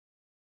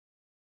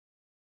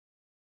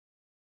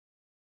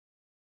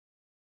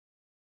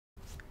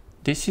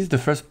This is the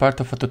first part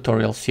of a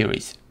tutorial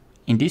series.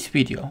 In this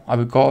video, I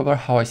will go over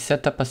how I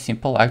set up a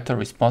simple actor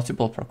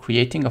responsible for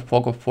creating a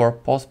fog of war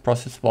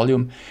post-process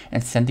volume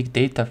and sending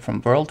data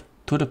from world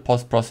to the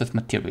post-process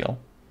material.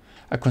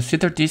 I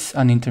consider this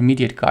an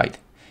intermediate guide,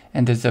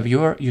 and as a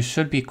viewer you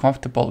should be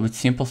comfortable with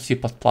simple C++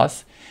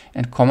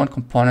 and common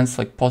components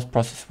like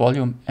post-process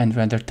volume and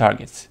render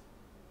targets.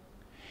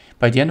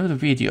 By the end of the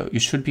video, you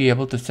should be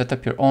able to set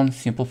up your own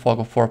simple fog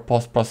of war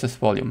post-process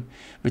volume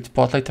with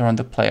spotlight around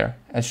the player,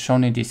 as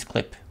shown in this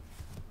clip.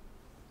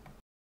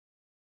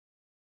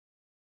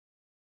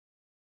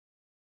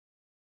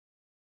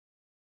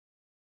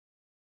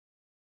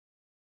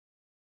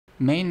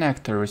 Main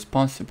actor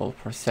responsible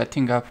for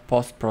setting up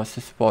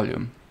post-process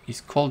volume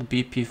is called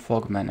BP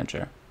Fog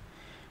Manager.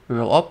 We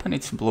will open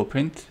its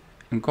blueprint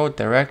and go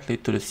directly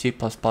to the C++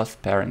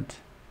 parent.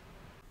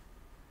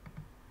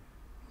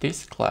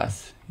 This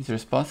class is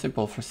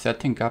responsible for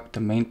setting up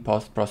the main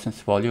post-process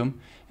volume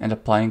and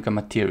applying a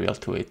material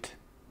to it.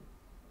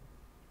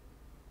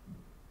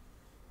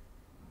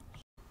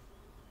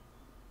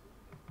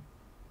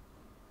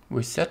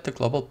 We set the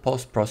global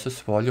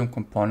post-process volume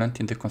component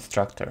in the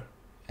constructor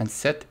and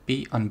set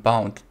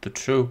bUnbound to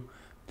true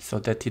so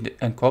that it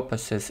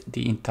encompasses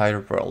the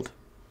entire world.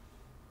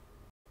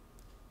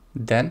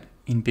 Then,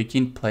 in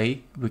begin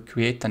play, we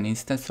create an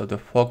instance of the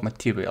fog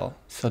material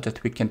so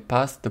that we can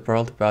pass the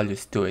world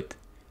values to it,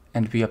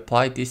 and we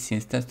apply this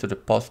instance to the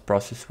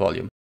post-process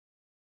volume.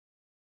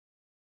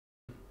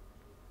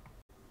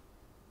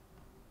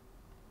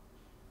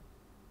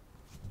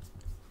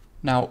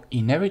 Now,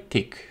 in every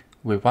tick,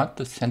 we want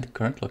to send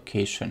current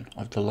location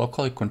of the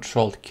locally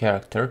controlled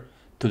character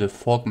to the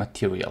fog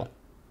material.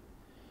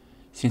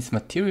 Since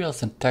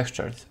materials and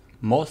textures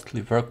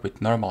mostly work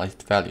with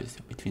normalized values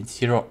between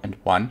 0 and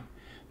 1,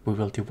 we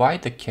will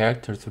divide the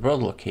character's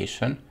world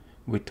location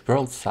with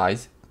world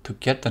size to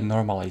get the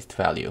normalized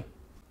value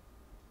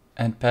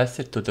and pass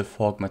it to the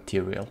fog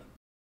material.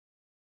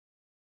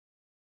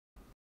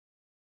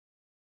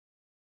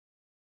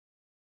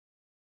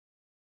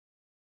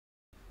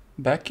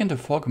 Back in the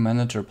Fog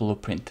Manager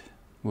blueprint,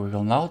 we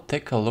will now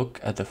take a look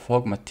at the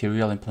fog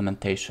material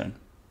implementation.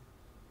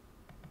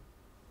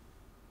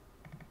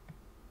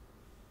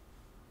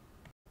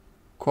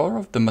 Core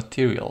of the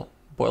material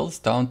boils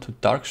down to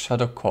dark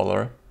shadow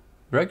color,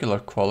 regular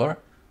color,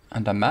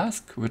 and a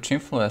mask which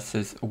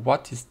influences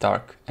what is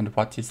dark and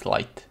what is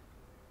light.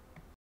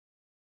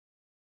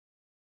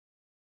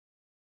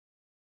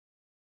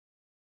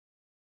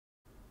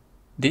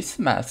 This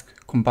mask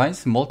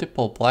combines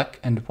multiple black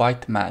and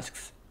white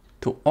masks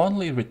to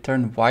only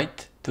return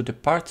white to the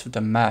parts of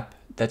the map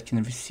that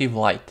can receive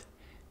light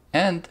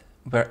and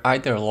where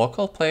either a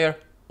local player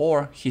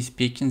or his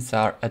beacons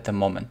are at the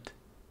moment.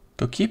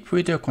 To keep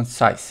video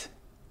concise,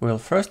 we will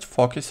first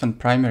focus on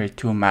primary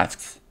two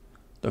masks,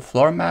 the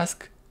floor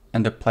mask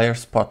and the player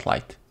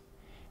spotlight,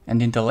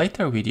 and in the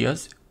later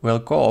videos we'll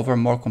go over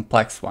more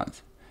complex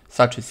ones,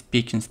 such as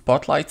beacon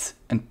spotlights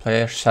and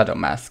player shadow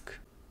mask.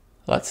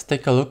 Let's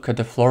take a look at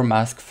the floor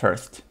mask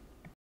first.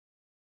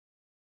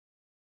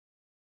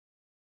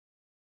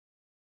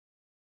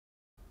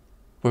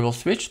 We will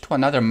switch to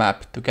another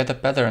map to get a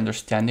better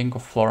understanding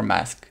of floor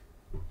mask.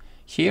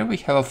 Here we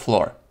have a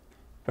floor,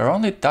 where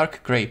only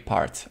dark gray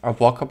parts are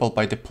walkable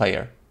by the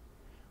player.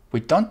 We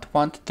don't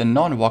want the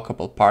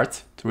non-walkable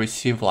parts to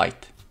receive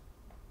light.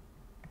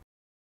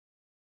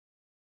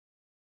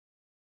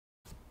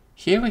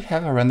 Here we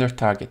have a render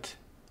target.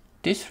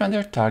 This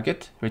render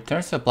target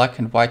returns a black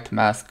and white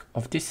mask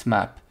of this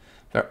map,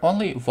 where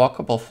only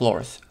walkable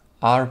floors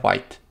are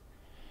white.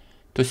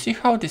 To see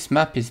how this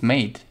map is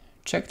made,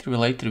 check the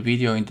related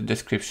video in the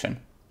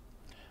description.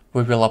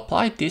 We will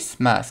apply this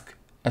mask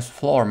as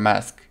floor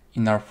mask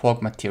in our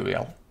fog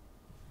material.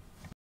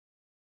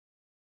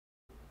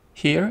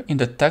 Here in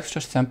the texture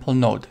sample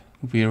node,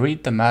 we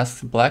read the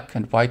mask's black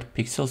and white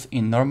pixels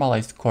in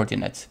normalized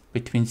coordinates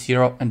between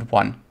 0 and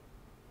 1.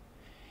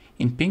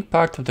 In pink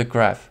part of the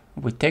graph,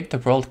 we take the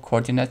world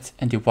coordinates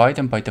and divide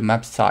them by the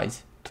map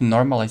size to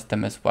normalize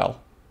them as well.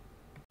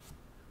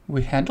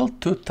 We handle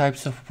two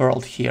types of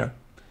world here.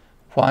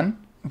 One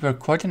where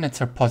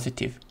coordinates are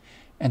positive,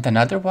 and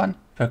another one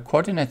where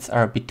coordinates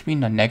are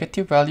between a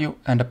negative value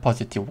and a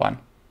positive one.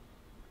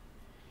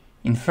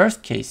 In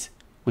first case,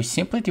 we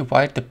simply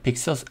divide the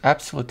pixel's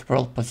absolute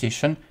world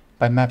position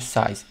by map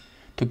size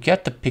to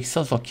get the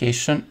pixel's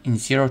location in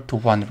 0 to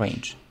 1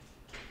 range.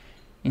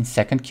 In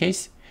second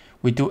case,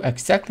 we do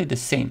exactly the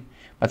same,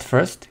 but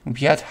first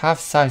we add half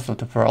size of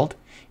the world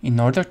in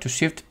order to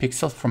shift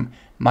pixels from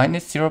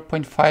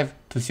 -0.5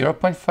 to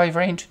 0.5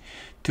 range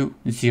to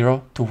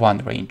 0 to 1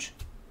 range.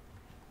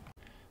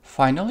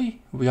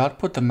 Finally, we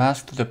output the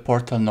mask to the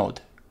portal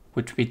node,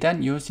 which we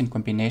then use in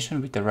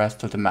combination with the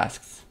rest of the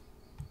masks.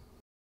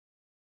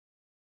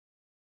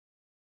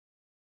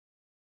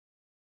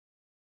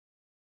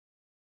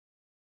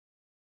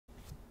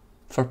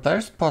 For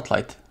player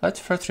spotlight, let's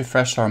first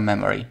refresh our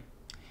memory.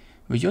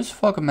 We use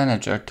Fog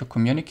Manager to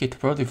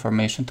communicate world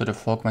information to the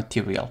fog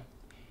material.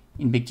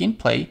 In begin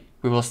play,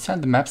 we will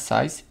send the map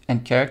size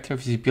and character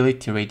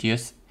visibility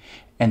radius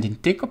And in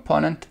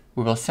TComponent,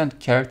 we will send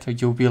character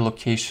UV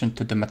location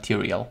to the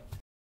material.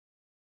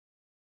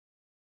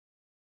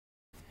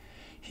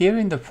 Here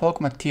in the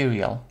fog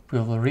material, we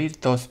will read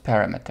those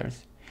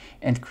parameters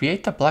and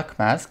create a black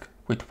mask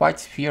with white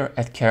sphere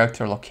at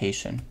character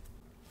location.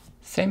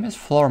 Same as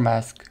floor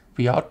mask,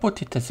 we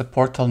output it as a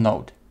portal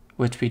node,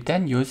 which we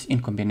then use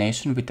in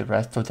combination with the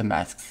rest of the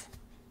masks.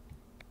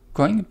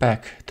 Going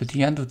back to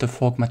the end of the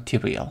fog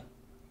material,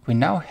 we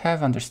now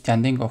have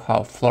understanding of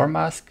how floor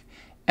mask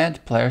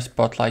and player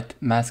spotlight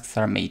masks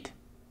are made.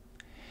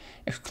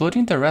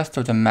 Excluding the rest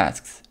of the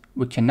masks,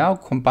 we can now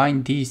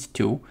combine these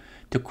two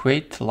to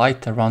create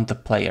light around the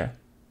player.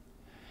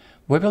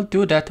 We will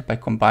do that by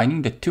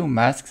combining the two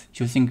masks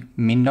using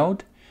min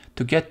node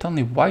to get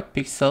only white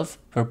pixels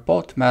where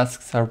both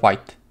masks are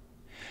white.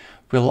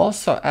 We'll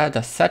also add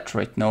a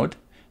saturate node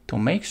to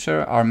make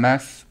sure our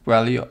mask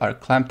value are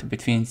clamped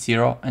between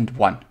 0 and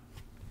 1.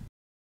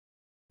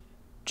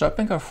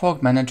 Dropping our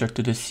fog manager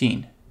to the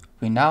scene,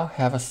 we now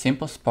have a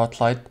simple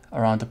spotlight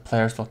around the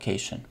player's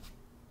location.